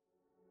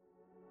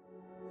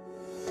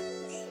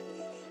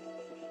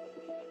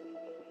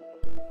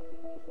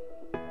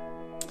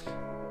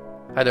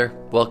Hi there.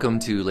 Welcome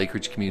to Lake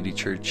Ridge Community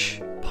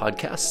Church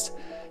podcast.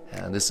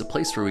 And this is a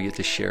place where we get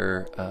to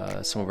share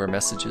some of our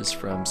messages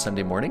from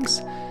Sunday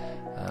mornings.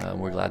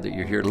 We're glad that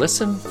you're here to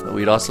listen, but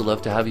we'd also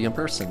love to have you in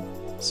person.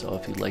 So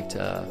if you'd like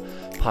to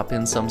pop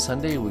in some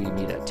Sunday, we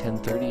meet at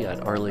 10:30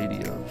 at Our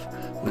Lady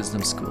of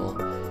Wisdom School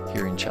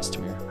here in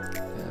Chestermere.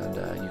 And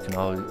you can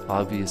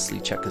obviously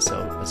check us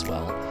out as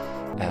well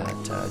at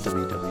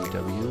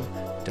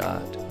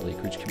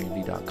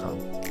www.lakeridgecommunity.com.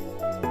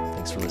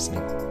 Thanks for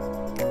listening.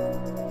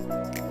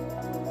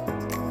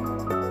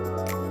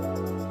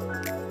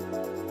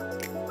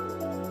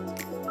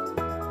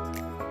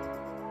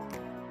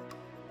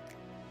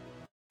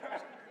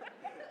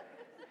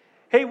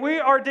 Hey, we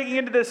are digging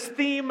into this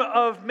theme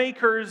of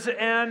makers,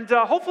 and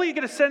hopefully you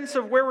get a sense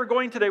of where we're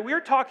going today. We are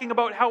talking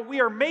about how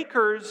we are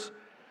makers,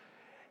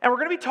 and we're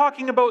going to be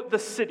talking about the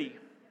city.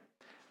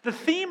 The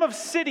theme of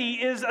city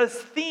is a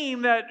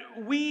theme that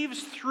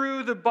weaves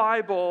through the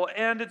Bible,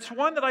 and it's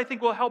one that I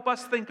think will help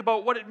us think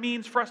about what it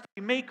means for us to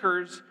be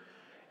makers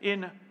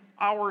in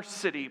our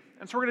city.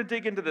 And so we're going to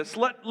dig into this.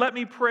 Let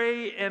me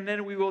pray, and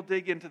then we will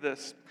dig into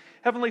this.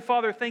 Heavenly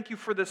Father, thank you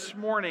for this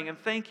morning, and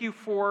thank you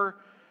for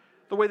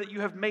the way that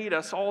you have made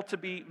us all to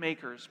be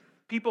makers.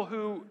 People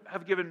who've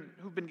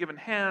been given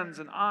hands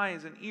and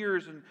eyes and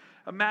ears and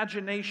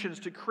imaginations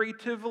to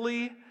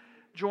creatively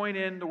join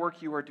in the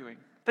work you are doing.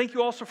 Thank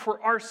you also for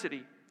our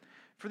city,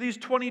 for these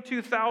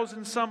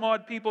 22,000 some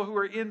odd people who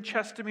are in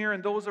Chestermere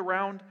and those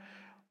around.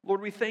 Lord,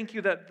 we thank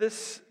you that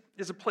this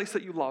is a place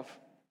that you love.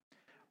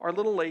 Our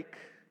little lake,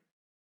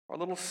 our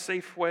little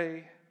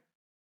Safeway,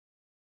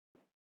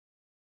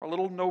 our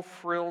little no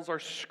frills, our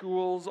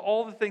schools,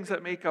 all the things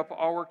that make up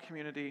our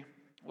community.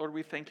 Lord,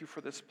 we thank you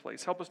for this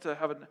place. Help us to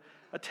have an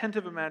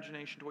attentive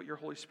imagination to what your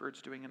Holy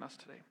Spirit's doing in us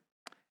today.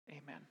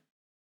 Amen.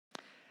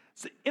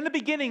 So in the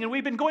beginning, and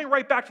we've been going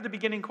right back to the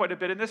beginning quite a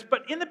bit in this,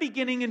 but in the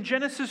beginning, in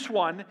Genesis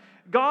 1,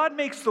 God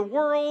makes the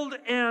world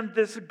and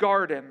this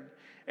garden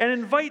and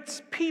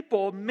invites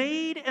people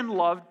made and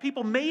loved,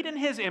 people made in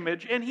his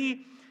image, and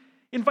he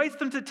invites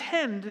them to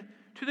tend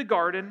to the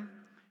garden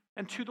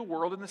and to the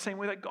world in the same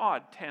way that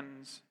God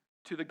tends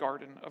to the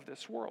garden of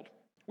this world.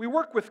 We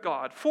work with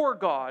God,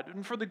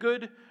 and for the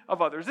good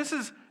of others. This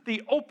is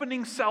the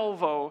opening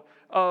salvo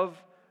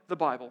of the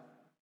Bible.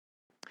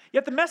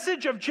 Yet the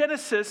message of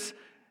Genesis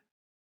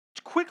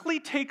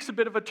quickly takes a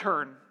bit of a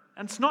turn,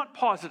 and it's not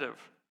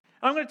positive.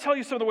 And I'm going to tell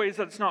you some of the ways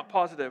that it's not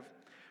positive.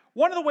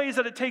 One of the ways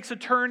that it takes a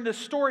turn, this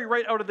story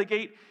right out of the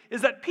gate,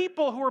 is that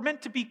people who are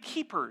meant to be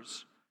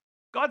keepers,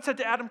 God said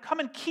to Adam,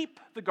 come and keep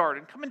the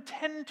garden, come and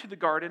tend to the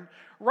garden.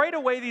 Right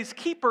away, these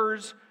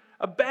keepers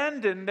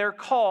abandon their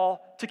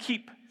call to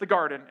keep the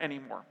garden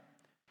anymore.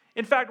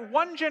 In fact,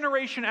 one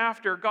generation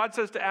after God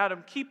says to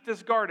Adam, keep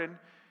this garden,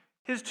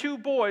 his two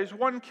boys,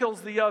 one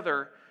kills the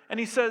other. And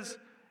he says,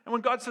 and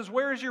when God says,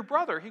 where is your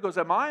brother? He goes,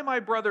 am I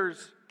my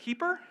brother's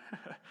keeper?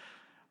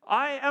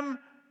 I am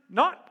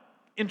not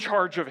in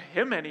charge of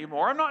him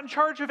anymore. I'm not in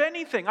charge of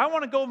anything. I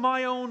want to go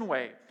my own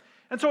way.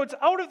 And so it's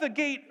out of the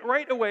gate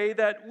right away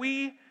that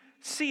we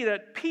see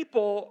that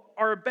people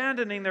are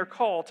abandoning their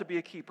call to be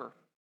a keeper.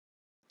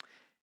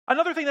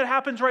 Another thing that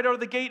happens right out of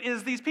the gate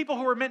is these people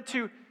who are meant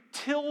to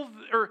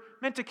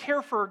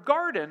care for a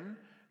garden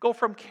go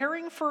from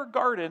caring for a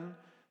garden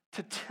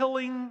to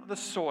tilling the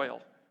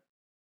soil.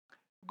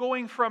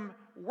 Going from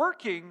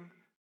working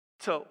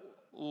to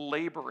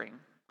laboring.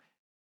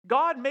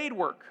 God made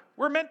work.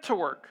 We're meant to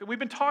work. We've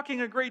been talking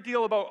a great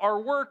deal about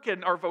our work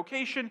and our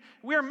vocation.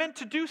 We are meant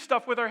to do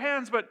stuff with our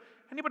hands, but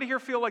anybody here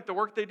feel like the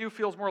work they do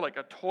feels more like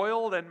a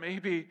toil than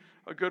maybe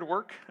a good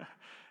work?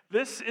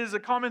 This is a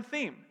common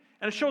theme,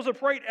 and it shows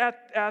up right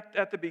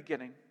at the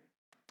beginning.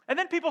 And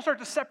then people start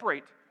to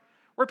separate.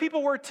 Where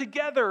people were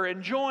together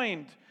and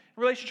joined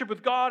in relationship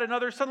with God and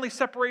others, suddenly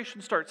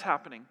separation starts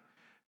happening.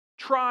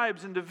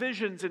 Tribes and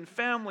divisions and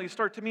families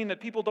start to mean that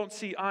people don't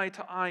see eye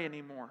to eye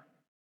anymore.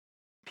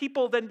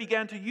 People then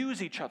began to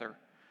use each other.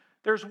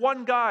 There's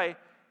one guy,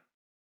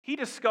 he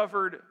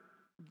discovered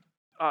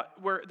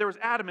where there was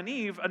Adam and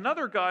Eve.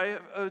 Another guy,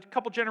 a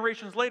couple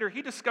generations later,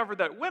 he discovered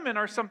that women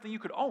are something you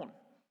could own.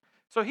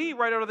 So he,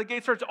 right out of the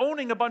gate, starts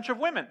owning a bunch of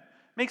women,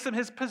 makes them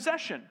his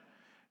possession,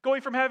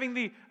 going from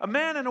having a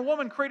man and a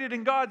woman created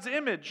in God's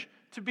image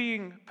to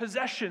being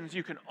possessions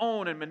you can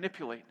own and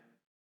manipulate.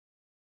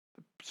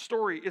 The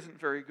story isn't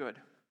very good.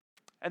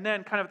 And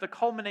then kind of the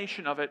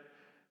culmination of it,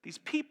 these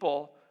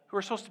people who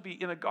are supposed to be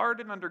in a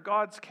garden under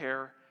God's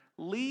care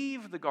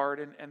leave the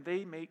garden and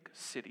they make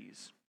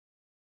cities.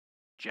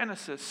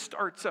 Genesis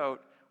starts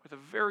out with a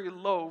very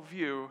low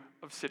view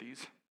of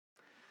cities.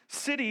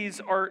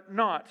 Cities are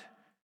not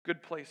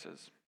good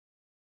places.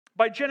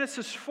 By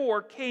Genesis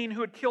 4, Cain, who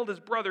had killed his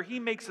brother, he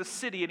makes a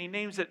city and he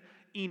names it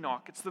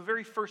Enoch. It's the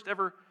very first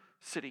ever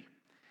city.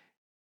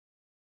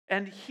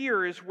 And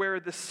here is where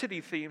the city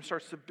theme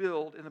starts to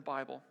build in the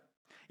Bible.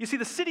 You see,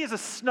 the city is a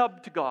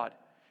snub to God.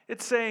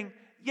 It's saying,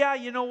 yeah,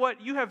 you know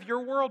what? You have your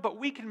world, but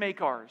we can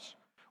make ours.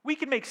 We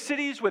can make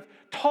cities with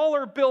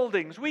taller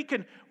buildings. We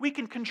can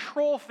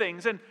control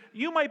things. And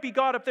you might be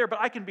God up there, but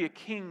I can be a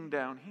king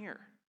down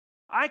here.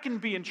 I can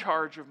be in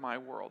charge of my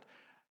world.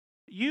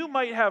 You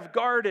might have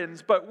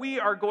gardens, but we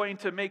are going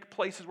to make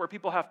places where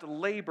people have to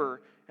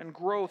labor and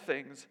grow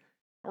things.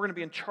 We're going to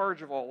be in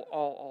charge of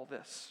all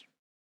this.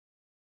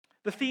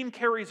 The theme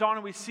carries on,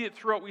 and we see it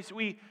throughout.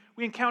 We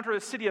encounter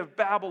the city of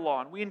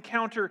Babylon. We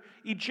encounter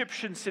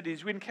Egyptian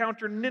cities. We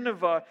encounter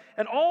Nineveh.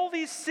 And all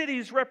these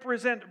cities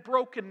represent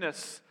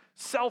brokenness,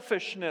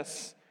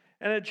 selfishness,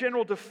 and a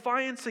general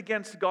defiance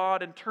against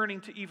God and turning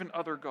to even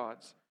other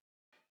gods.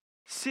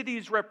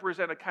 Cities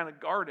represent a kind of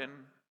garden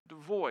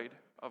devoid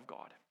of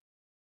God.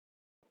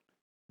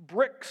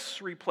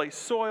 Bricks replace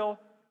soil,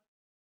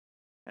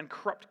 and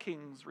corrupt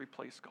kings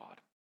replace God.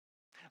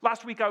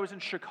 Last week I was in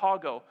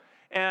Chicago,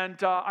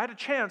 and I had a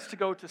chance to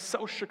go to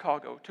South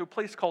Chicago, to a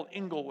place called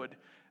Inglewood.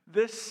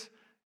 This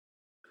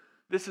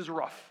is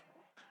rough.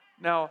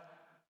 Now,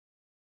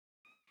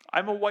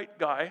 I'm a white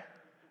guy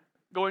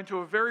going to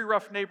a very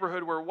rough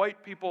neighborhood where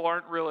white people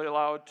aren't really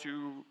allowed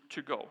to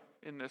go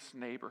in this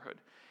neighborhood.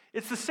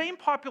 It's the same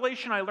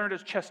population I learned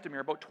as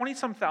Chestermere, about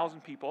 20-some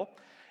thousand people.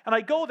 And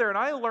I go there and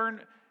I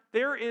learn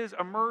there is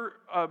a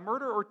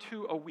murder or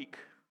two a week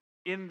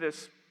in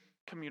this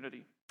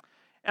community.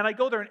 And I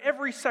go there and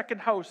every second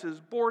house is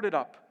boarded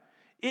up.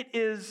 It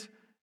is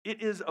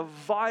a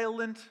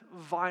violent,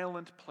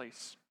 violent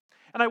place.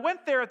 And I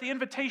went there at the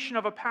invitation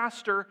of a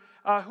pastor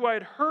who I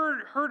had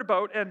heard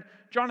about, and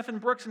Jonathan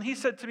Brooks, and he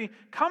said to me,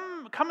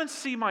 come and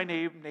see my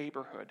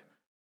neighborhood.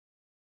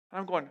 And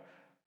I'm going,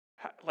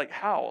 like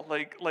how?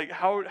 Like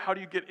how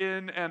do you get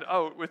in and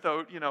out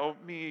without,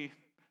 me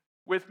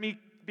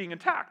being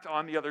attacked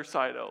on the other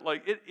side out?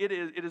 Like it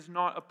is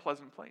not a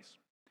pleasant place.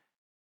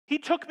 He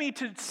took me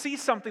to see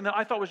something that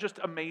I thought was just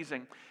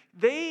amazing.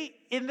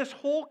 In this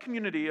whole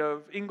community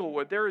of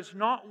Inglewood, there is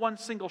not one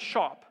single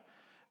shop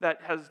that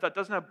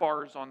doesn't have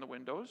bars on the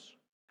windows.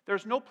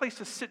 There's no place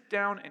to sit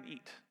down and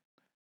eat.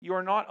 You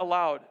are not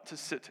allowed to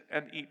sit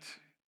and eat.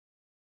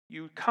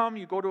 You come,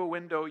 you go to a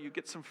window, you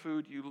get some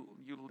food, you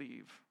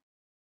leave.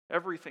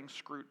 Everything's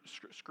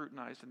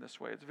scrutinized in this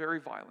way. It's very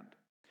violent.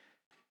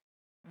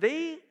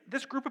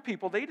 This group of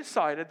people, they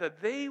decided that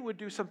they would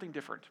do something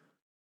different.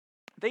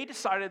 They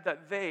decided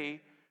that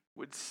they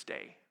would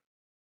stay.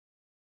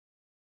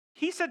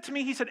 He said to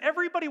me,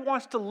 everybody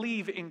wants to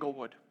leave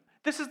Inglewood.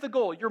 This is the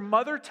goal. Your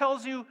mother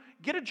tells you,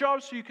 get a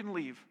job so you can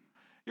leave.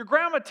 Your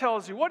grandma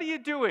tells you, what are you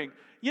doing?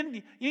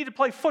 You need to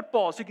play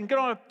football so you can get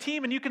on a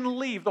team and you can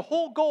leave. The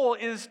whole goal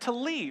is to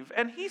leave.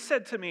 And he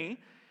said to me,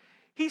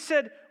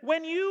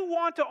 when you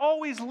want to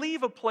always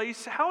leave a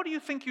place, how do you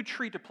think you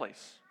treat a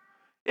place?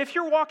 If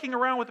you're walking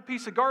around with a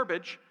piece of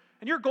garbage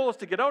and your goal is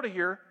to get out of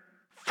here,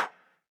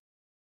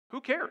 who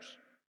cares?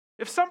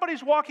 If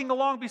somebody's walking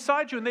along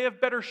beside you and they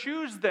have better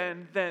shoes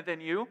than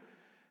you,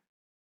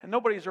 and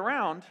nobody's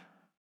around,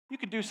 you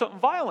could do something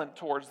violent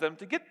towards them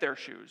to get their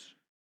shoes.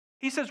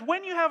 He says,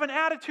 when you have an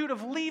attitude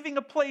of leaving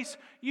a place,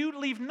 you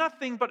leave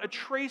nothing but a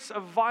trace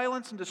of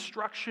violence and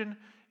destruction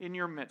in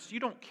your midst. You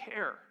don't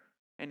care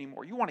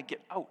anymore. You want to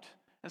get out.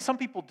 And some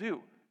people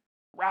do.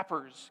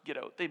 Rappers get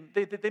out.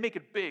 They make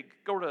it big,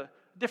 go to a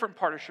different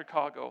part of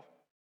Chicago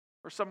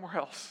or somewhere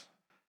else.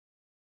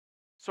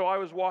 So I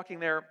was walking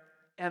there,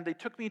 and they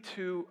took me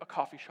to a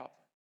coffee shop.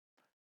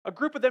 A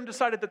group of them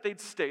decided that they'd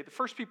stay. The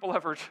first people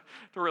ever to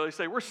really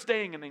say, we're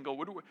staying in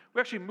Inglewood.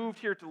 We actually moved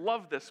here to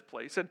love this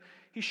place. And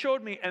he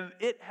showed me, and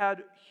it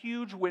had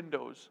huge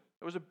windows.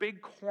 It was a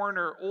big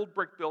corner, old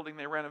brick building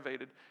they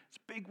renovated. It's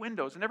big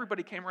windows. And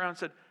everybody came around and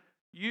said,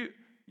 you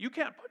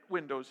can't put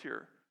windows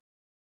here.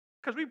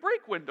 Because we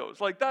break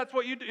windows. Like that's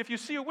what you do. If you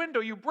see a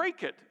window, you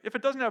break it. If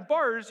it doesn't have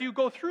bars, you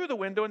go through the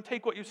window and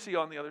take what you see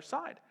on the other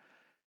side.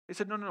 They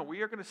said, no,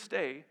 we are going to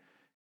stay.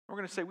 We're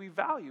going to say we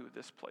value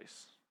this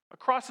place.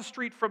 Across the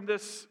street from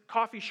this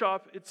coffee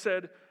shop, it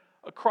said,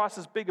 across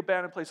this big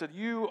abandoned place, said,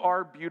 you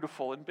are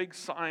beautiful, in big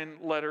sign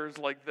letters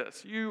like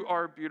this. You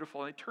are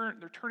beautiful. And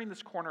they're turning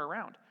this corner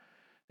around.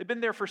 They've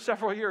been there for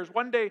several years.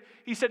 One day,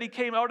 he said he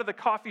came out of the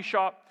coffee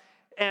shop,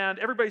 and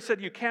everybody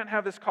said, you can't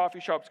have this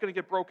coffee shop. It's going to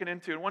get broken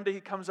into. And one day he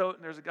comes out,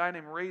 and there's a guy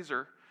named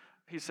Razor,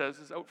 he says,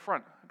 is out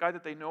front. A guy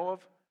that they know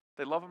of.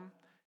 They love him.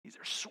 He's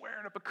there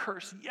swearing up a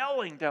curse,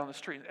 yelling down the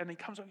street. And he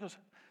comes up and goes,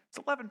 it's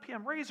 11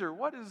 p.m. Razor,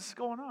 what is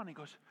going on? He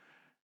goes,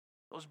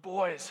 those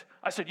boys.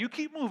 I said, you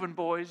keep moving,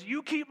 boys.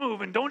 You keep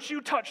moving. Don't you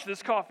touch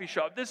this coffee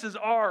shop. This is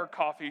our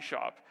coffee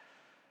shop.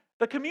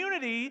 The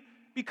community,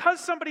 because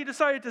somebody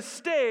decided to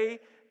stay,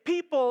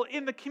 people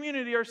in the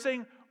community are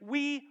saying,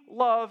 we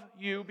love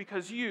you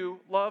because you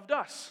loved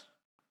us.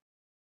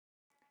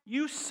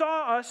 You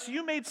saw us.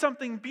 You made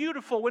something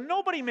beautiful when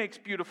nobody makes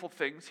beautiful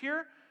things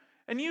here.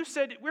 And you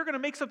said, we're going to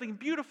make something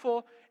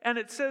beautiful, and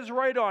it says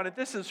right on it,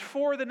 this is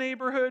for the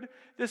neighborhood,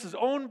 this is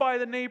owned by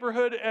the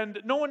neighborhood, and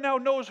no one now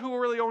knows who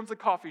really owns the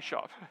coffee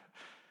shop.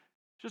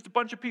 Just a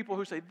bunch of people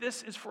who say,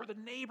 this is for the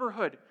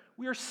neighborhood.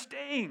 We are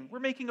staying. We're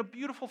making a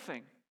beautiful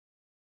thing.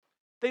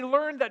 They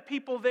learned that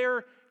people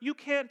there,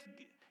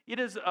 it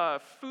is a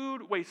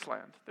food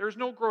wasteland. There's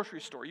no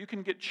grocery store. You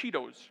can get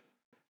Cheetos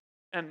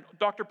and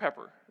Dr.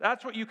 Pepper.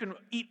 That's what you can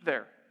eat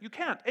there. You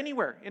can't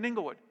anywhere in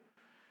Inglewood.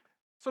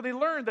 So they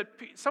learned that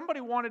somebody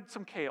wanted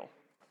some kale.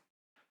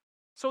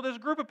 So this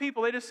group of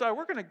people, they decide,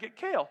 we're going to get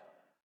kale.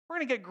 We're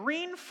going to get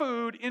green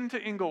food into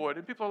Inglewood.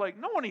 And people are like,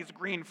 no one eats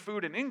green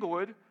food in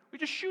Inglewood. We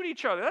just shoot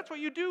each other. That's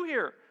what you do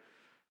here.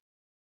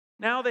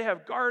 Now they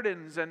have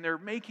gardens, and they're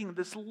making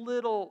this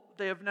little,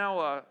 they have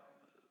now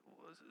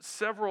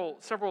several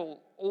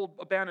old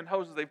abandoned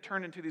houses they've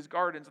turned into these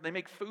gardens, and they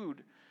make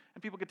food.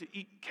 And people get to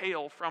eat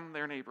kale from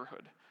their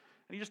neighborhood.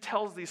 And he just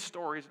tells these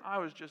stories, and I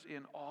was just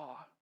in awe.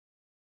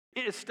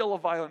 It is still a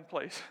violent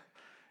place.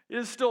 It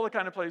is still the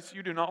kind of place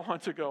you do not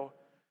want to go.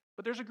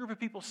 But there's a group of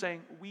people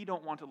saying, we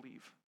don't want to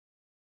leave.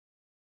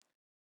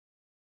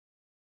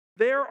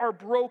 There are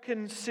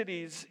broken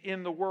cities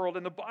in the world,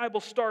 and the Bible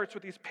starts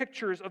with these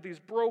pictures of these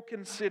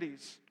broken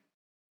cities.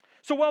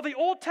 So while the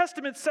Old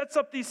Testament sets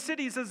up these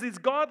cities as these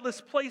godless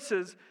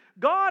places,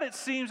 God, it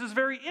seems, is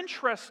very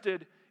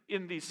interested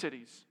in these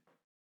cities.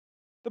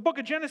 The book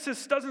of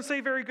Genesis doesn't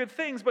say very good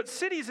things, but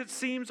cities, it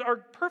seems, are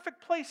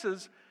perfect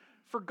places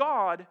for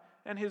God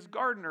and his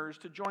gardeners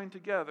to join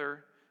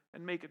together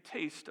and make a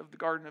taste of the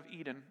Garden of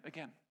Eden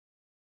again.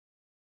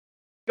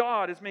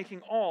 God is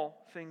making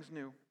all things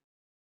new.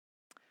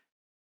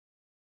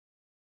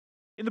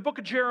 In the book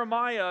of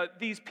Jeremiah,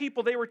 these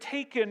people, they were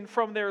taken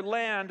from their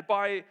land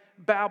by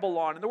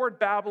Babylon. And the word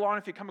Babylon,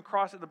 if you come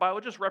across it in the Bible,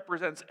 it just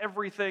represents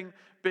everything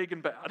big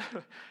and bad.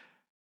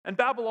 And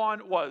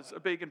Babylon was a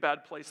big and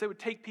bad place. They would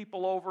take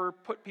people over,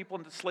 put people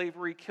into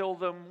slavery, kill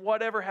them,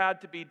 whatever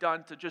had to be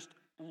done to just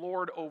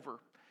lord over.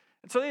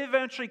 And so they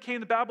eventually came,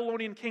 the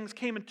Babylonian kings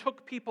came and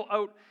took people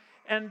out.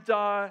 And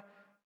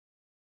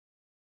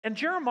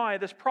Jeremiah,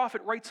 this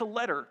prophet, writes a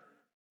letter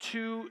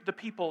to the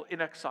people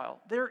in exile.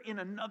 They're in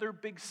another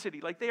big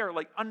city, like they are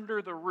like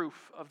under the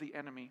roof of the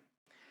enemy.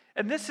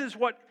 And this is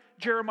what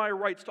Jeremiah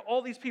writes to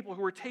all these people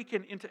who were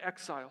taken into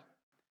exile.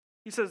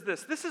 He says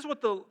this is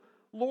what the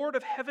Lord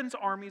of heaven's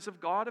armies of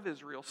God of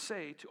Israel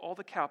say to all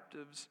the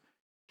captives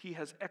he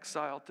has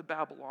exiled to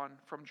Babylon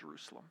from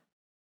Jerusalem.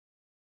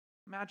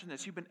 Imagine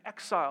this, you've been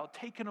exiled,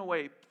 taken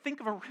away. Think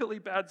of a really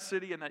bad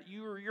city and that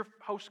your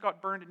house got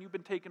burned and you've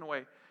been taken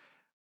away.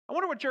 I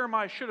wonder what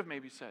Jeremiah should have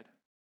maybe said.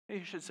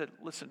 He should have said,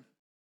 listen,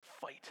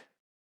 fight.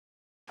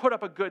 Put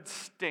up a good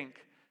stink.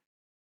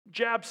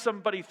 Jab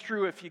somebody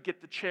through if you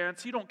get the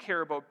chance. You don't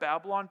care about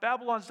Babylon.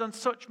 Babylon's done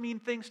such mean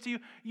things to you.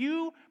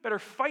 You better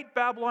fight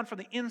Babylon from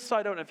the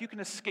inside out. And if you can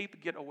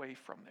escape, get away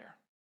from there.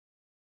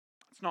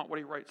 That's not what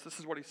he writes. This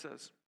is what he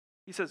says.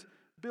 He says,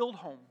 build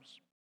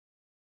homes.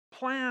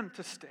 Plan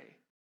to stay.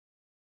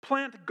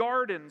 Plant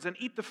gardens and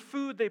eat the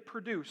food they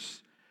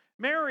produce.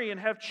 Marry and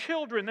have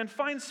children, then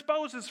find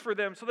spouses for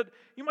them so that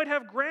you might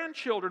have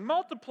grandchildren.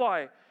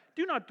 Multiply.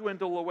 Do not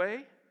dwindle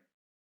away.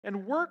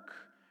 And work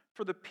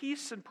for the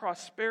peace and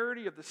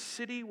prosperity of the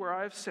city where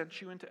I have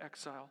sent you into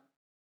exile.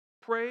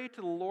 Pray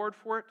to the Lord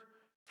for it,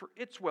 for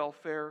its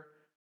welfare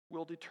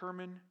will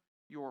determine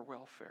your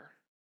welfare.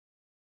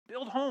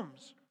 Build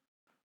homes.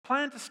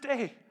 Plan to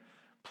stay.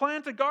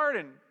 Plant a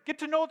garden. Get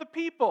to know the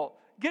people.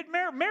 Get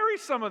marry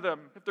some of them.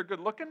 If they're good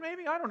looking,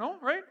 maybe. I don't know,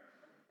 right?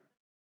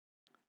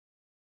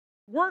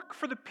 Work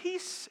for the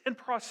peace and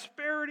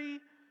prosperity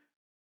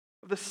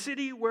of the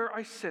city where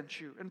I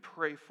sent you and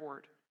pray for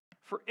it.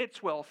 For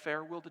its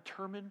welfare will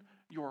determine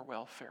your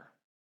welfare.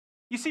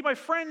 You see, my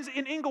friends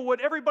in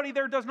Inglewood, everybody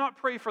there does not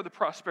pray for the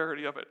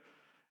prosperity of it.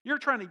 You're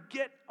trying to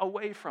get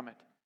away from it.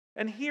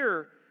 And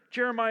here,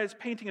 Jeremiah is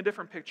painting a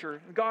different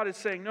picture. And God is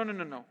saying,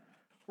 no.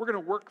 We're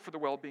going to work for the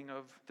well-being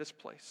of this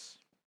place.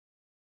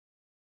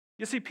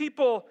 You see,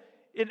 people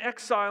in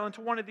exile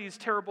into one of these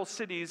terrible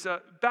cities,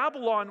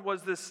 Babylon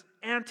was this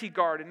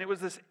anti-garden. It was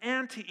this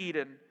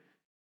anti-Eden.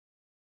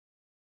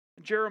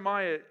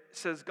 Jeremiah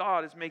says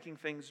God is making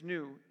things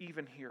new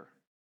even here.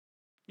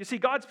 You see,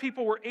 God's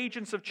people were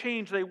agents of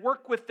change. They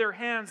work with their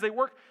hands. They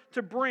work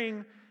to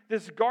bring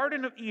this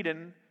Garden of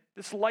Eden,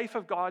 this life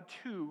of God,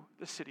 to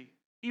the city,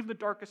 even the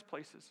darkest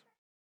places.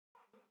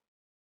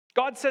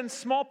 God sends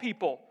small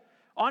people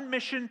on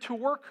mission to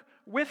work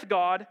with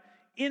God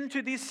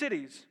into these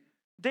cities.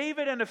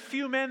 David and a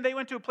few men, they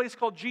went to a place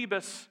called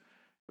Jebus.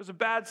 It was a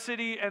bad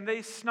city, and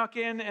they snuck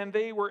in, and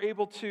they were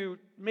able to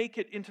make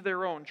it into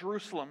their own,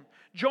 Jerusalem.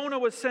 Jonah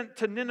was sent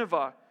to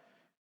Nineveh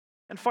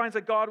and finds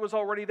that God was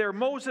already there.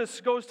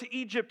 Moses goes to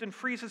Egypt and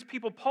frees his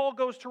people. Paul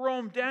goes to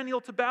Rome, Daniel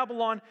to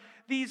Babylon.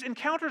 These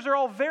encounters are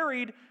all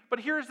varied, but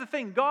here's the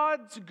thing.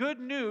 God's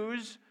good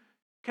news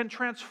can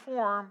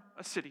transform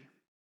a city.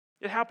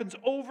 It happens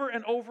over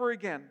and over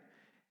again,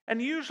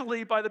 and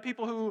usually by the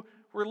people who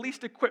were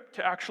least equipped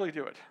to actually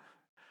do it.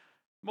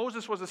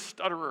 Moses was a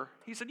stutterer.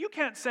 He said, you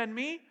can't send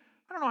me.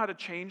 I don't know how to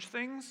change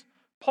things.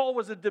 Paul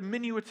was a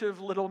diminutive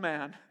little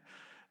man.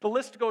 The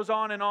list goes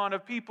on and on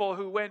of people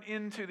who went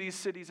into these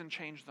cities and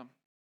changed them.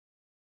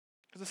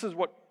 Because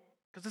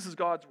this is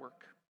God's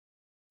work.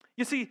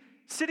 You see,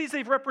 cities,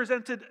 they've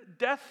represented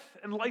death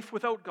and life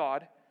without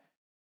God.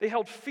 They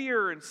held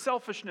fear and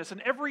selfishness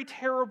and every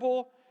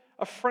terrible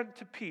affront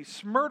to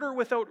peace, murder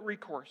without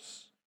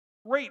recourse,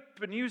 rape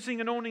and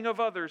using and owning of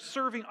others,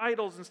 serving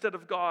idols instead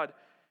of God,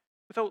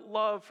 without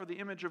love for the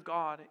image of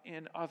God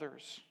in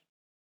others.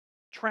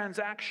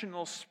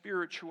 Transactional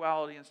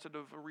spirituality instead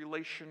of a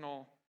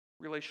relational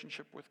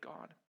relationship with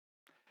God.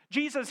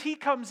 Jesus, he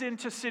comes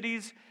into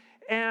cities,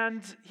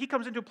 and he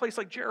comes into a place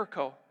like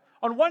Jericho.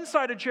 On one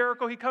side of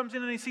Jericho, he comes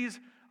in and he sees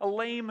a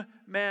lame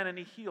man and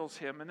he heals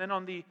him. And then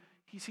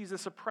he sees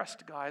this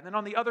oppressed guy. And then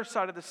on the other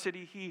side of the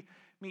city, he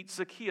meets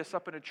Zacchaeus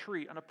up in a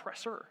tree, an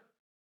oppressor.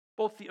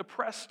 Both the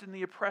oppressed and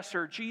the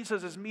oppressor,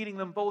 Jesus is meeting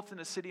them both in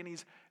a city and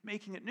he's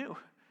making it new.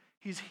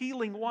 He's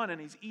healing one and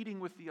he's eating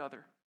with the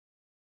other.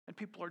 And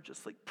people are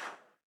just like,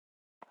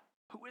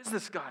 who is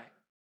this guy?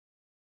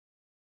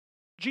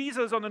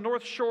 Jesus on the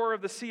north shore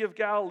of the Sea of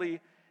Galilee.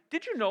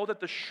 Did you know that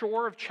the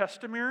shore of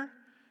Chestermere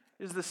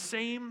is the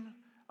same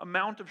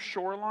amount of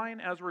shoreline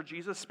as where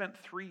Jesus spent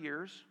 3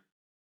 years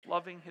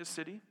loving his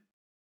city?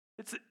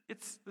 It's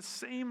the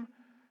same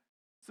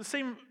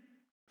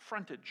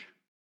frontage.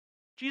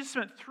 Jesus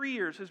spent 3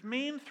 years, his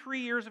main 3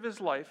 years of his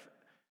life,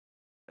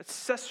 at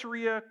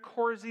Caesarea,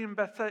 Chorazin,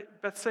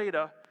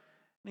 Bethsaida,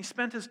 and he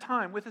spent his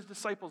time with his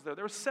disciples there.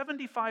 There were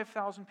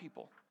 75,000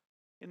 people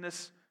in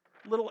this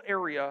little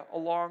area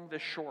along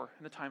this shore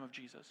in the time of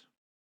Jesus.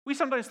 We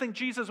sometimes think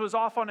Jesus was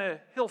off on a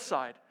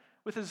hillside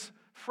with his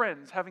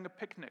friends having a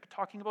picnic,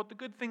 talking about the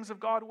good things of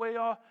God way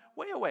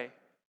away.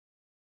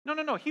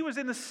 No. He was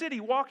in the city,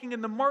 walking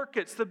in the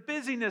markets, the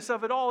busyness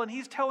of it all, and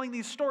he's telling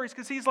these stories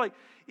because he's like,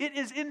 it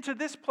is into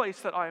this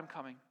place that I am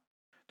coming.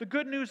 The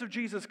good news of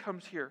Jesus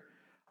comes here.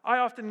 I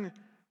often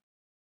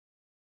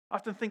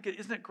think,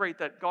 isn't it great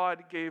that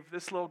God gave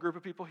this little group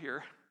of people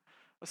here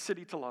a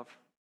city to love?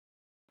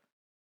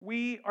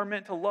 We are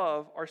meant to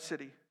love our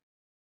city.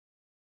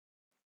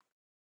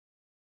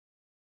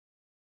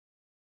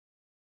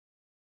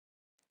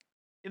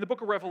 In the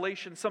book of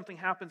Revelation, something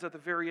happens at the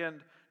very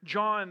end.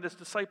 John, this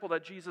disciple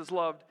that Jesus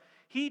loved,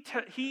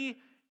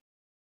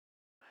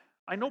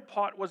 I know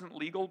pot wasn't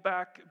legal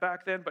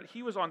back then, but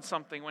he was on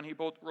something when he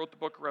both wrote the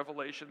book of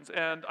Revelations.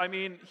 And I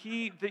mean,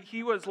 he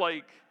was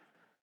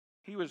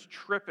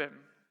tripping.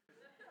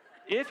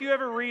 If you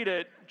ever read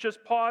it,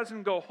 just pause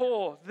and go,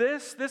 oh,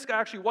 this guy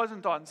actually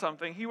wasn't on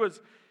something.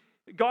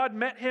 God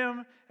met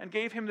him and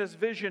gave him this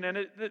vision.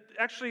 And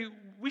actually,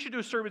 we should do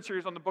a sermon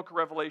series on the book of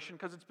Revelation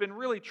because it's been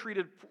really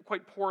treated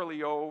quite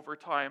poorly over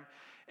time.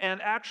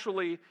 And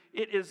actually,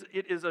 it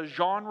is a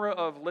genre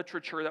of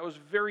literature that was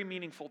very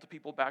meaningful to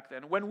people back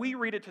then. When we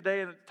read it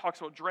today and it talks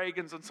about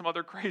dragons and some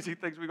other crazy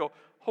things, we go,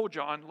 oh,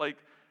 John,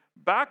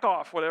 back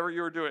off whatever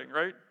you were doing,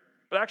 right?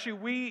 But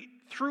actually,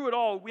 through it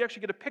all, we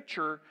actually get a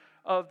picture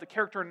of the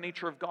character and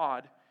nature of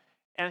God.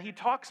 And he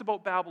talks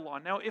about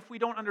Babylon. Now, if we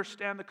don't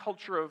understand the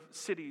culture of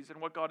cities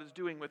and what God is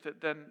doing with it,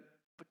 then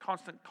the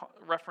constant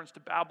reference to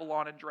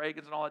Babylon and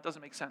dragons and all that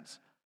doesn't make sense.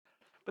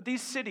 But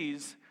these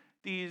cities,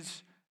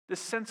 this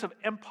sense of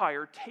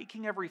empire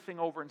taking everything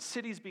over, and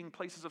cities being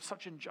places of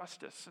such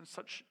injustice and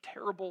such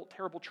terrible,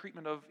 terrible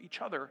treatment of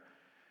each other.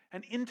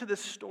 And into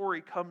this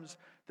story comes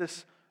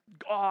this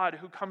God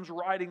who comes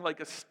riding like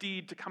a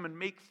steed to come and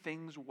make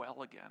things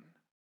well again.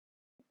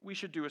 We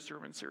should do a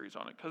sermon series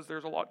on it because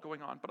there's a lot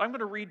going on. But I'm going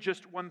to read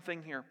just one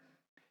thing here.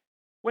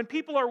 When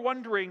people are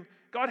wondering,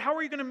 God, how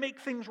are you going to make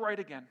things right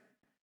again?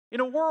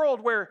 In a world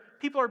where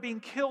people are being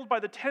killed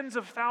by the tens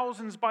of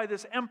thousands by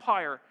this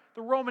empire,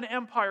 the Roman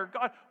Empire,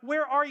 God,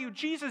 where are you?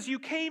 Jesus, you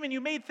came and you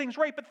made things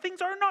right, but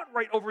things are not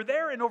right over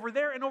there and over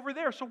there and over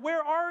there. So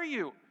where are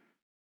you?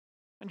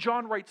 And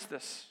John writes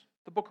this,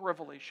 the book of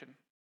Revelation.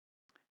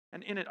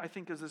 And in it, I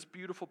think, is this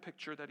beautiful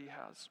picture that he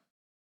has.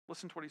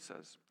 Listen to what he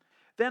says.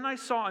 Then I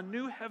saw a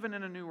new heaven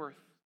and a new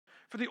earth.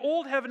 For the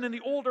old heaven and the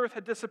old earth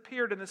had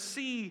disappeared, and the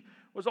sea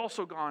was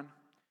also gone.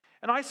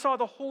 And I saw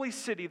the holy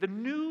city, the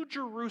new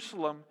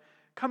Jerusalem,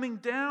 coming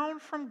down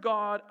from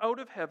God out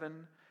of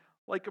heaven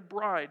like a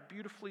bride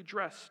beautifully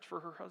dressed for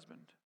her husband.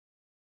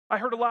 I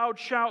heard a loud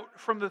shout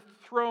from the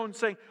throne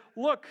saying,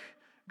 look,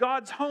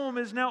 God's home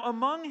is now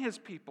among his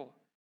people.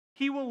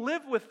 He will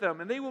live with them,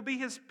 and they will be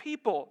his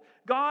people.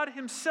 God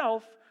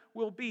himself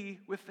will be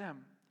with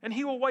them. And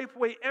he will wipe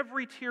away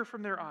every tear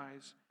from their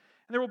eyes.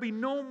 And there will be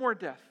no more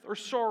death, or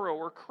sorrow,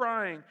 or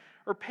crying,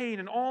 or pain,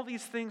 and all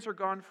these things are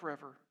gone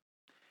forever.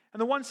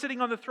 And the one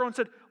sitting on the throne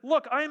said,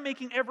 look, I am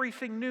making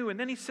everything new. And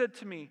then he said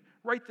to me,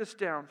 write this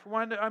down, for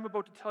what I'm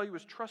about to tell you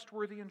is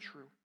trustworthy and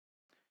true.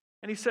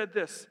 And he said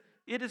this,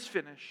 it is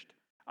finished.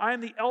 I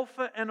am the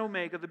Alpha and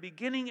Omega, the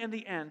beginning and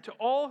the end. To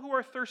all who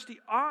are thirsty,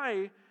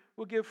 I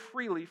will give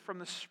freely from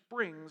the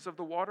springs of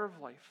the water of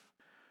life.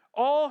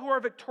 All who are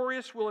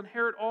victorious will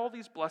inherit all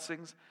these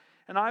blessings,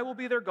 and I will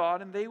be their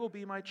God, and they will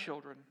be my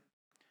children.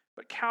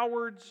 But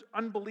cowards,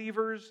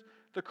 unbelievers,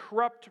 the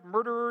corrupt,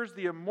 murderers,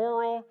 the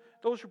immoral,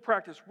 those who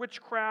practice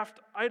witchcraft,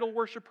 idol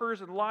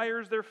worshippers, and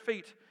liars, their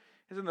fate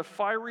is in the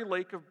fiery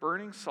lake of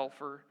burning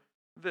sulfur.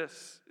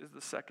 This is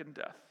the second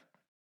death.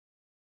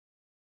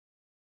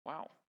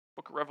 Wow,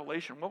 book of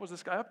Revelation. What was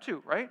this guy up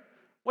to, right?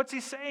 What's he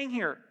saying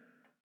here?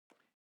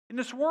 In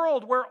this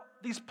world where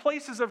these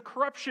places of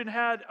corruption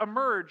had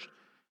emerged,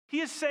 he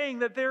is saying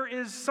that there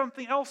is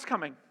something else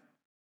coming.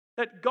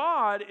 That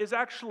God is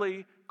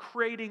actually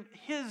creating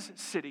his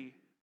city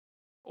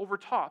over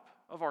top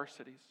of our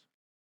cities.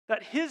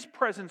 That his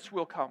presence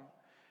will come.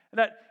 And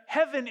that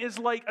heaven is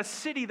like a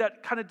city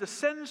that kind of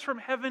descends from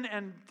heaven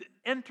and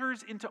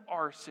enters into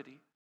our city.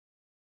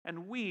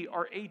 And we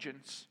are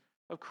agents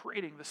of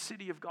creating the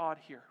city of God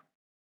here.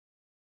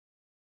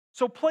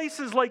 So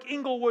places like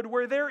Inglewood,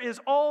 where there is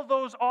all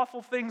those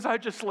awful things I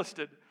just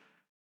listed,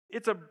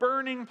 it's a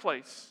burning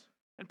place,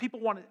 and people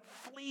want to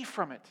flee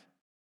from it.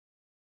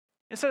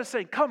 Instead of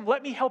saying, come,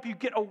 let me help you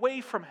get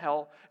away from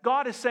hell,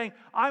 God is saying,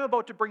 I'm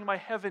about to bring my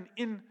heaven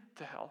into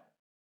hell.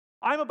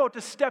 I'm about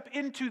to step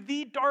into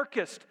the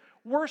darkest,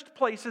 worst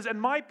places,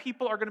 and my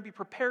people are going to be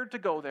prepared to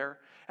go there.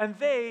 And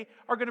they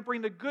are going to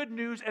bring the good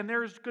news, and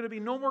there's going to be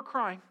no more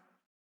crying.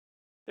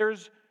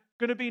 There's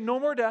going to be no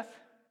more death.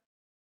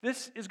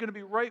 This is going to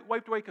be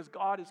wiped away because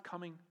God is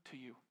coming to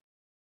you.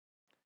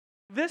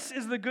 This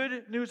is the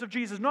good news of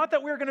Jesus. Not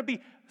that we're going to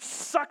be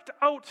sucked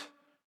out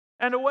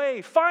and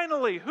away.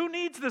 Finally, who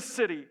needs this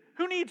city?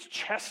 Who needs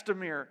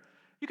Chestermere?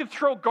 You can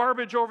throw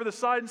garbage over the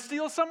side and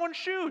steal someone's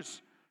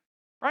shoes,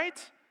 right?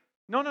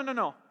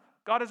 No.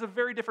 God has a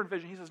very different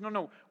vision. He says,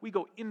 no, we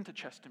go into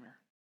Chestermere.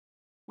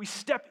 We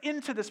step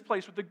into this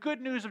place with the good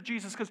news of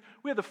Jesus because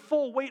we have the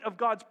full weight of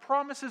God's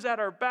promises at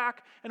our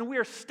back, and we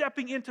are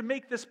stepping in to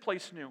make this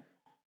place new.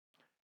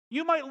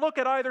 You might look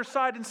at either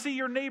side and see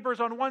your neighbors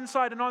on one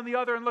side and on the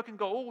other and look and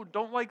go, oh,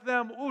 don't like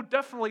them. Oh,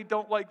 definitely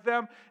don't like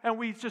them. And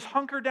we just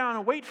hunker down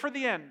and wait for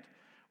the end.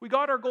 We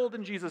got our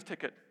golden Jesus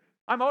ticket.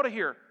 I'm out of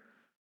here.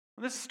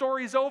 When this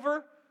story's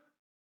over,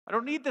 I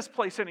don't need this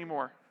place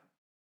anymore.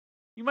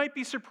 You might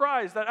be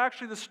surprised that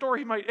actually the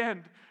story might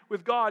end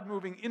with God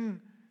moving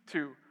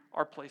into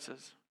our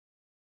places.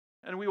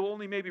 And we will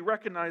only maybe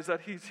recognize that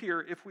He's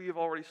here if we have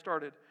already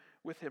started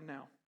with Him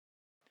now.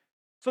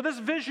 So this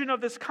vision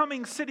of this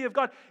coming city of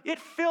God, it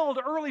filled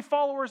early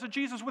followers of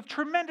Jesus with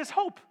tremendous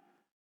hope.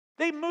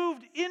 They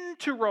moved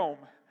into Rome.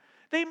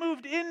 They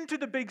moved into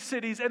the big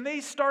cities, and they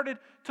started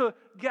to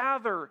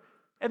gather.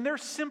 And their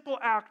simple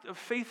act of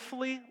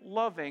faithfully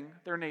loving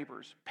their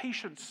neighbors,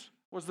 patience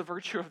was the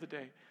virtue of the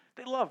day.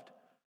 They loved.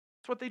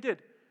 That's what they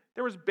did.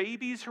 There was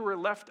babies who were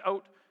left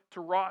out to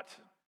rot,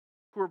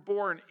 who were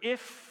born.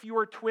 If you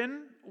were a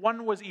twin,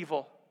 one was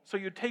evil. So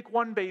you'd take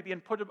one baby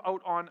and put him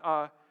out on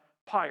a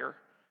pyre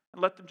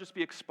and let them just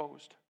be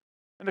exposed.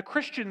 And the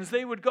Christians,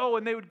 they would go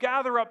and they would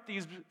gather up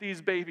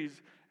these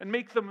babies and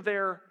make them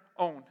their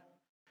own.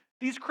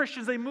 These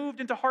Christians, they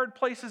moved into hard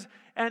places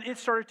and it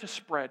started to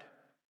spread.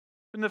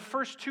 In the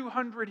first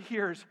 200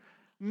 years,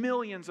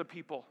 millions of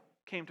people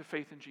came to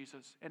faith in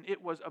Jesus. And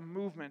it was a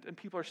movement, and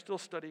people are still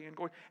studying and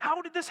going,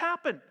 how did this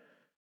happen?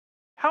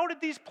 How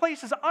did these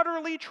places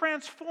utterly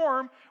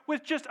transform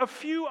with just a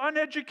few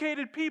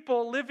uneducated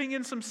people living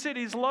in some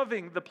cities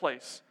loving the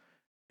place?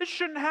 This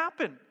shouldn't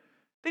happen.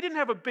 They didn't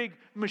have a big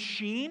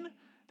machine.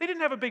 They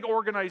didn't have a big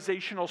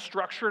organizational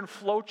structure and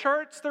flow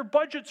charts. Their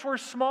budgets were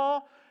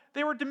small.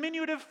 They were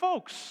diminutive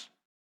folks.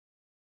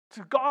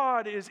 So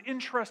God is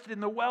interested in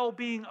the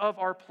well-being of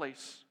our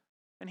place.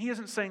 And He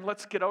isn't saying,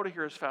 let's get out of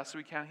here as fast as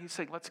we can. He's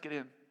saying, let's get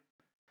in.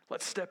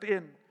 Let's step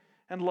in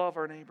and love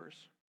our neighbors.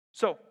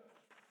 So,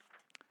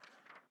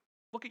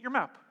 look at your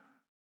map.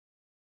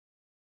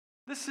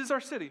 This is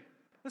our city.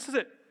 This is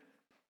it.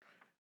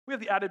 We have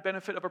the added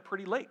benefit of a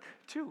pretty lake,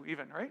 too,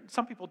 even, right?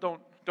 Some people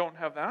don't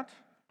have that.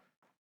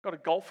 Got a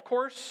golf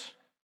course.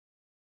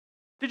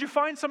 Did you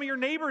find some of your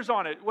neighbors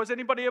on it? Was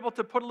anybody able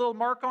to put a little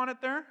mark on it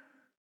there?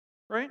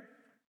 Right?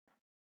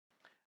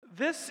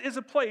 This is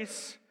a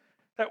place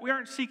that we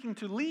aren't seeking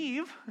to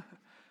leave.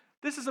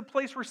 This is a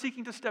place we're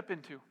seeking to step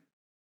into.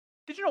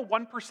 Did you know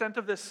 1%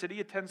 of this city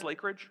attends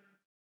Lake Ridge?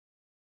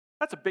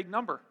 That's a big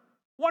number.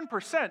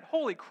 1%.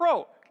 Holy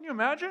crow. Can you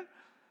imagine?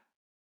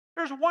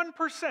 There's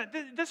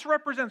 1%. This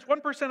represents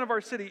 1% of our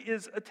city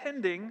is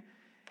attending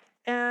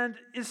and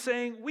is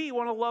saying, we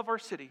want to love our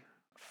city.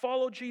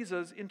 Follow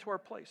Jesus into our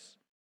place.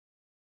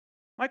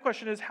 My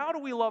question is, how do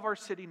we love our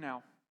city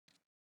now?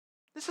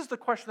 This is the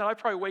question that I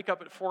probably wake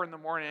up at 4 in the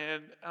morning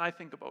and I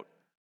think about.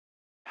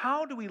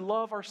 How do we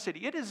love our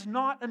city? It is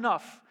not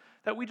enough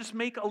that we just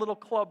make a little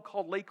club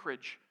called Lake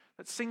Ridge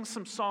that sings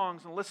some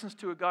songs and listens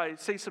to a guy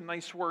say some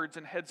nice words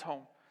and heads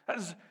home.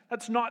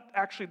 That's not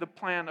actually the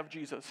plan of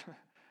Jesus.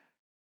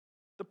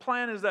 The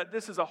plan is that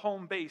this is a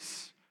home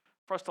base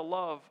for us to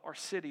love our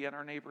city and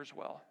our neighbors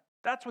well.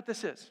 That's what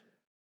this is.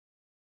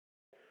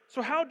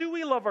 So how do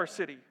we love our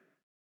city?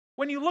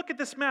 When you look at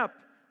this map,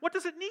 what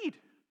does it need?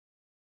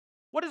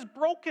 What is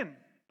broken?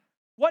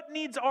 What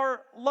needs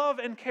our love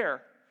and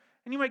care?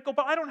 And you might go,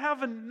 but I don't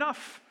have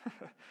enough.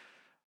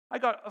 I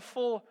got a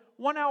full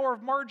 1 hour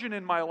of margin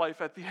in my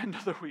life at the end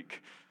of the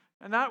week.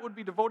 And that would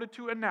be devoted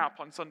to a nap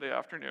on Sunday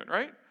afternoon,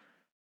 right?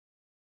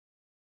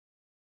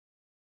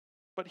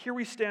 But here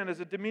we stand as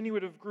a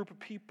diminutive group of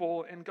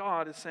people, and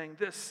God is saying,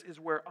 this is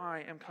where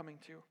I am coming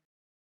to.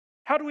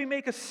 How do we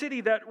make a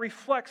city that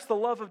reflects the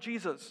love of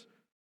Jesus?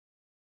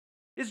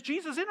 Is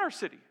Jesus in our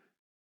city?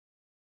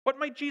 What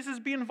might Jesus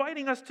be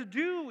inviting us to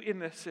do in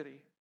this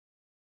city?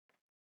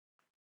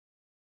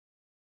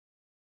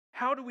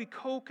 How do we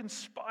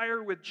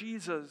co-conspire with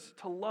Jesus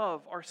to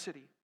love our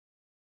city?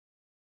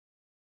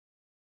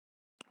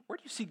 Where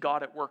do you see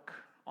God at work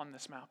on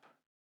this map?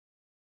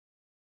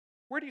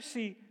 Where do you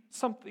see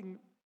something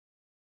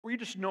where you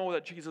just know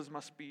that Jesus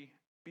must be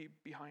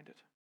behind it?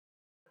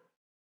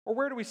 Or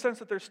where do we sense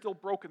that there's still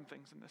broken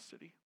things in this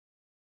city?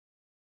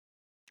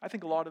 I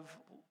think a lot of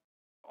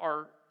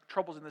our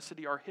troubles in this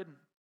city are hidden.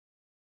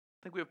 I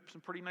think we have some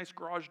pretty nice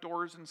garage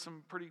doors and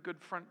some pretty good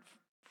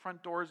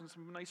front doors and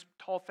some nice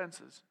tall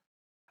fences.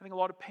 I think a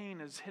lot of pain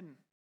is hidden.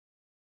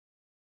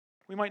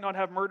 We might not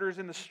have murders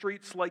in the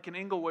streets like in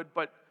Inglewood,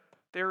 but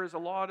there is a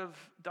lot of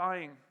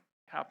dying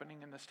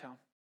happening in this town.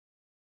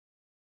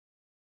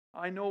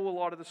 I know a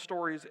lot of the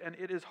stories, and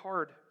it is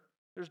hard.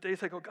 There's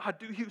days I go, God,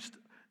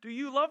 do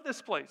you love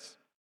this place?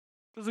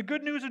 Does the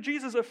good news of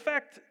Jesus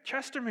affect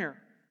Chestermere?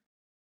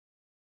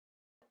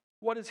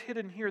 What is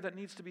hidden here that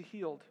needs to be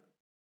healed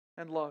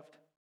and loved?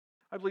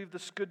 I believe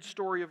this good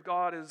story of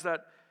God is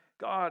that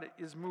God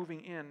is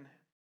moving in,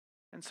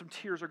 and some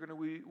tears are going to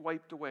be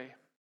wiped away.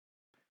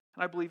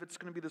 And I believe it's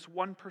going to be this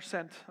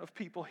 1% of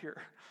people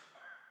here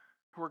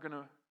who are going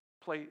to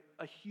play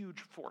a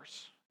huge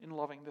force in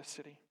loving this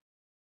city.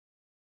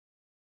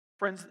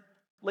 Friends,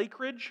 Lake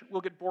Ridge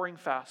will get boring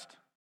fast.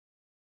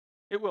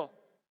 It will.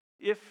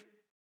 If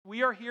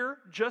we are here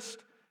just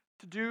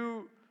to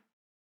do,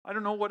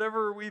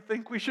 whatever we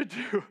think we should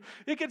do,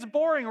 it gets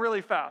boring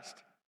really fast.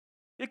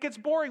 It gets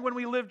boring when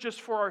we live just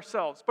for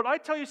ourselves. But I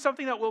tell you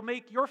something that will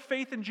make your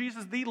faith in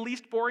Jesus the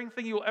least boring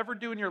thing you'll ever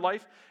do in your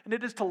life, and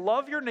it is to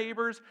love your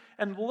neighbors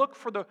and look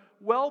for the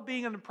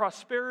well-being and the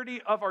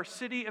prosperity of our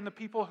city and the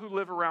people who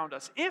live around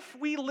us. If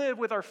we live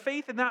with our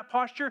faith in that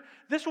posture,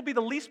 this will be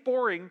the least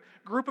boring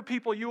group of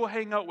people you will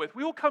hang out with.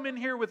 We will come in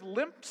here with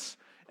limps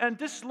and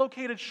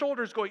dislocated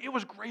shoulders going, it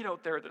was great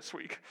out there this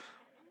week.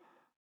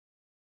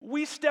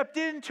 We stepped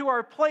into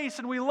our place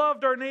and we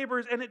loved our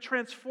neighbors, and it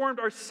transformed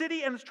our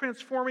city and it's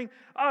transforming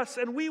us.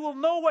 And we will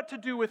know what to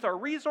do with our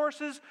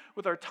resources,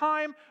 with our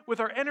time, with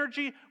our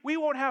energy. We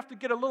won't have to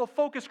get a little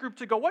focus group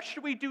to go, what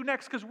should we do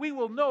next? Because we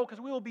will know, because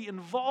we will be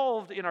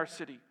involved in our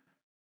city.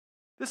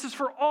 This is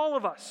for all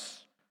of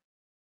us.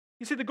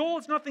 You see, the goal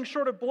is nothing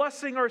short of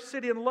blessing our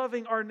city and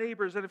loving our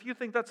neighbors. And if you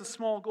think that's a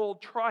small goal,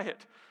 try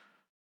it.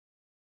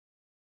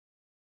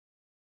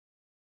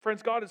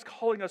 Friends, God is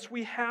calling us.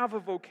 We have a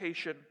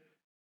vocation.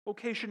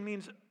 Vocation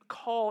means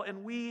call,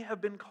 and we have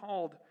been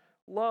called.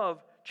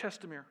 Love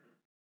Chestermere.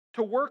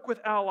 To work with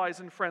allies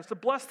and friends, to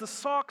bless the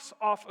socks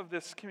off of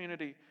this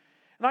community.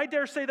 And I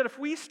dare say that if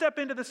we step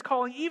into this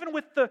calling, even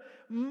with the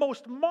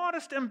most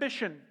modest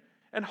ambition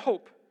and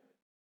hope,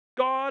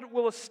 God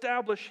will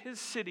establish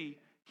His city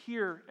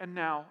here and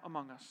now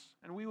among us.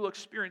 And we will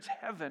experience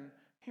heaven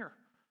here.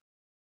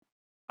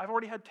 I've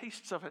already had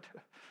tastes of it,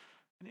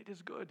 and it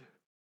is good.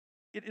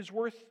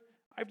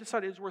 I've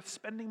decided it is worth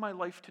spending my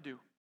life to do.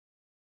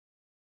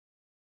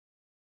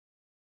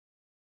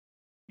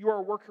 You are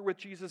a worker with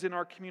Jesus in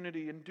our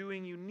community and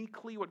doing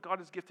uniquely what God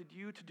has gifted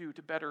you to do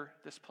to better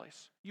this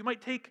place. You might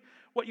take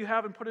what you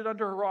have and put it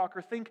under a rock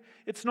or think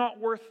it's not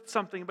worth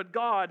something, but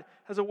God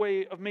has a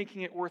way of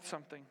making it worth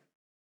something.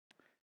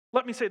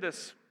 Let me say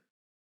this.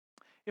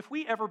 If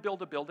we ever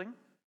build a building,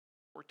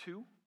 or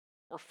 2,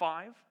 or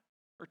 5,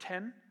 or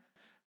 10,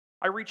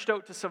 I reached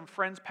out to some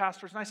friends,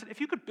 pastors, and I said, if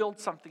you could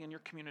build something in your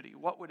community,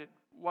 what would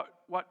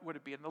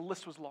it be? And the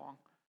list was long.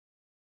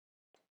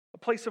 A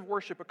place of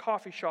worship, a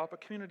coffee shop, a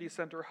community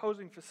center, a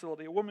housing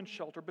facility, a women's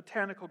shelter,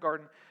 botanical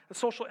garden, a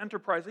social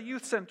enterprise, a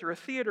youth center, a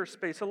theater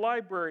space, a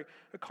library,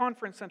 a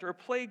conference center, a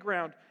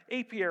playground,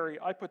 apiary,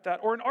 I put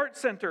that, or an art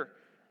center.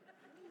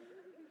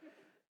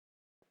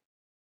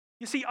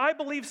 You see, I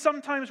believe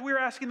sometimes we're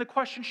asking the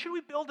question, should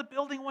we build a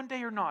building one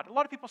day or not? A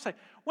lot of people say,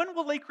 when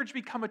will Lake Ridge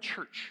become a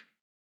church?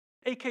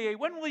 AKA,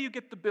 when will you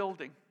get the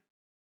building?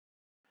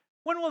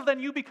 When will then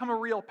you become a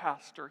real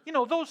pastor? You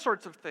know, those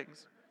sorts of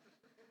things.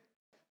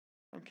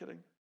 I'm kidding.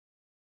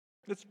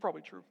 It's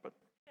probably true, but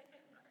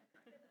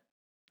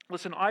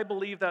listen, I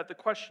believe that the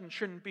question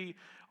shouldn't be,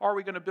 are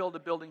we going to build a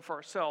building for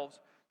ourselves?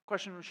 The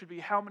question should be,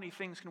 how many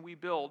things can we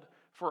build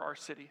for our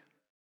city?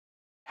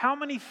 How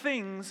many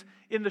things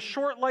in the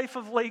short life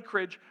of Lake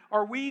Ridge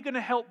are we going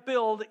to help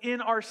build in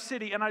our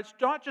city? And it's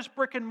not just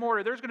brick and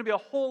mortar. There's going to be a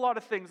whole lot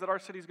of things that our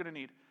city is going to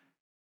need.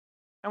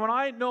 And when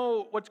I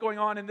know what's going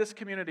on in this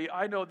community,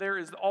 I know there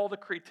is all the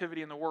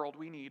creativity in the world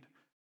we need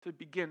to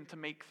begin to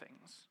make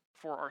things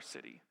for our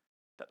city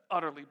that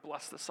utterly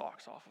bless the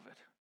socks off of it.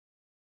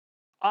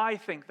 I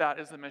think that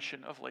is the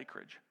mission of Lake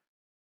Ridge.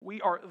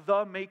 We are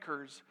the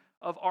makers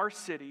of our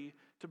city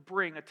to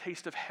bring a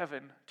taste of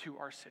heaven to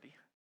our city.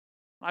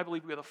 I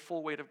believe we have the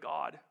full weight of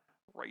God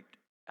right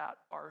at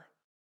our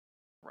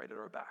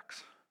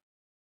backs.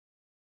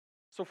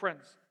 So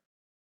friends,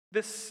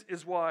 this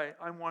is why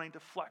I'm wanting to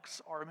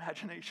flex our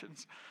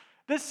imaginations.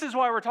 This is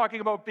why we're talking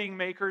about being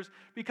makers,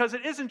 because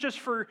it isn't just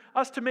for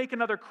us to make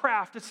another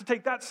craft. It's to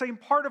take that same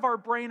part of our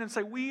brain and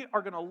say, we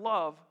are going to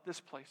love this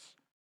place.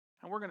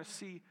 And we're going to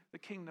see the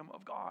kingdom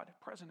of God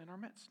present in our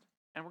midst.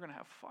 And we're going to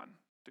have fun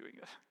doing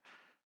it.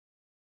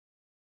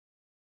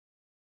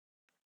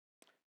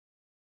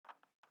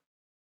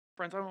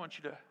 Friends, I want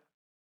you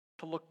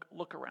to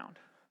look around.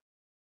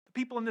 The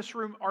people in this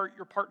room are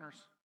your partners.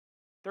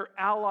 They're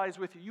allies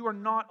with you. You are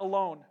not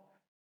alone.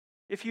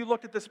 If you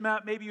looked at this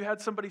map, maybe you had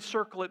somebody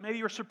circle it. Maybe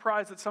you're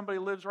surprised that somebody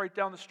lives right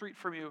down the street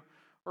from you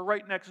or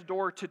right next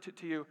door to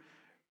you.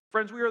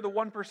 Friends, we are the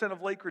 1%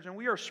 of Lake Ridge, and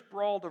we are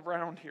sprawled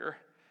around here,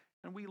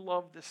 and we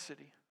love this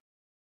city.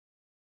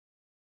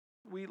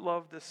 We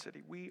love this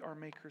city. We are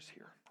makers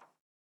here.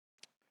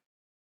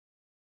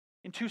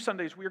 In 2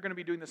 Sundays, we are going to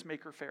be doing this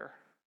Maker Fair.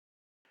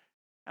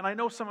 And I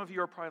know some of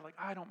you are probably like,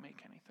 I don't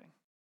make anything.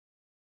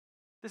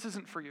 This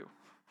isn't for you.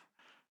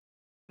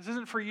 This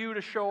isn't for you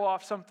to show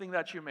off something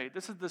that you made.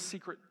 This is the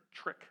secret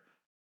trick.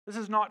 This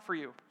is not for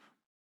you.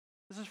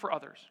 This is for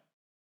others.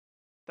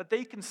 That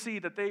they can see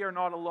that they are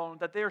not alone,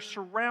 that they are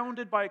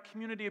surrounded by a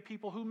community of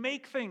people who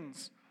make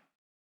things,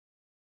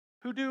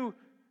 who do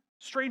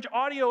strange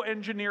audio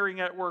engineering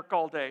at work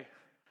all day,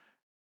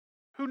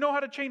 who know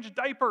how to change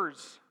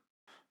diapers,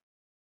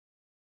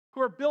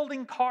 who are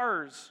building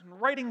cars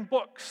and writing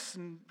books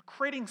and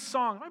creating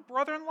songs. My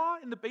brother-in-law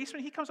in the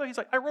basement, he comes out, he's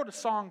like, I wrote a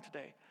song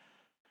today.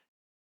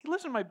 He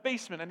lives in my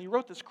basement and he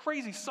wrote this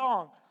crazy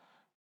song.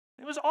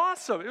 It was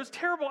awesome. It was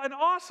terrible and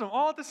awesome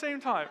all at the same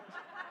time.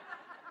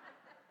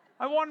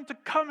 I want him to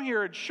come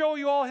here and show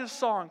you all his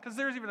song, because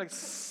there's even a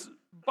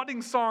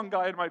budding song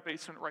guy in my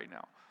basement right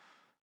now.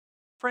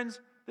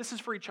 Friends, this is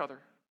for each other.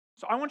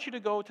 So I want you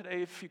to go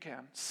today, if you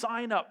can,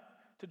 sign up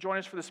to join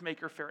us for this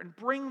Maker Fair and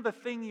bring the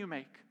thing you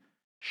make.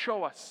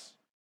 Show us,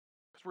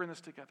 because we're in this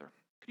together.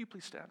 Could you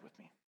please stand with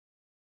me?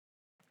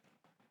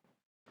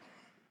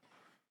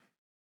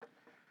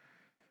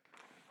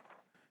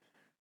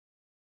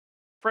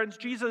 Friends,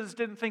 Jesus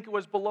didn't think it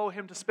was below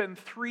him to spend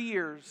 3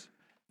 years.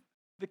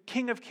 The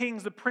King of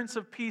Kings, the Prince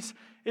of Peace,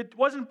 it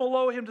wasn't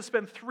below him to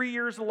spend 3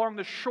 years along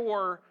the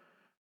shore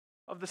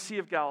of the Sea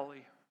of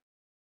Galilee.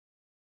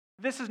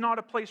 This is not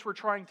a place we're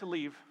trying to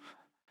leave.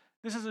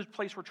 This is a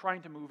place we're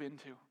trying to move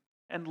into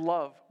and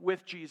love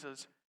with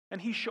Jesus.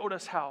 And he showed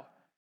us how.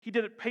 He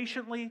did it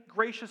patiently,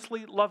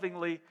 graciously,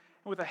 lovingly,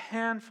 and with a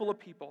handful of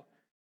people.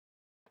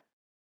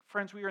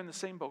 Friends, we are in the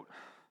same boat.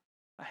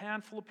 A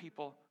handful of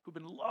people who've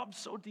been loved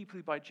so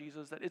deeply by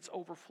Jesus that it's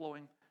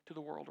overflowing to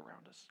the world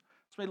around us.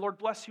 So may the Lord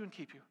bless you and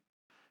keep you.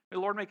 May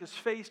the Lord make his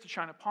face to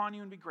shine upon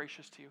you and be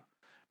gracious to you.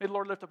 May the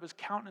Lord lift up his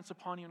countenance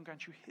upon you and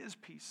grant you his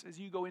peace as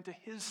you go into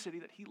his city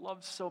that he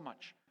loves so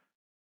much.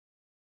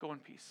 Go in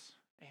peace.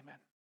 Amen.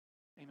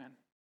 Amen.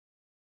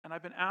 And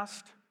I've been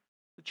asked,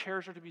 the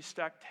chairs are to be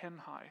stacked 10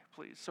 high,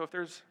 please. So if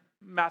there's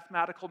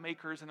mathematical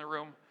makers in the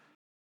room,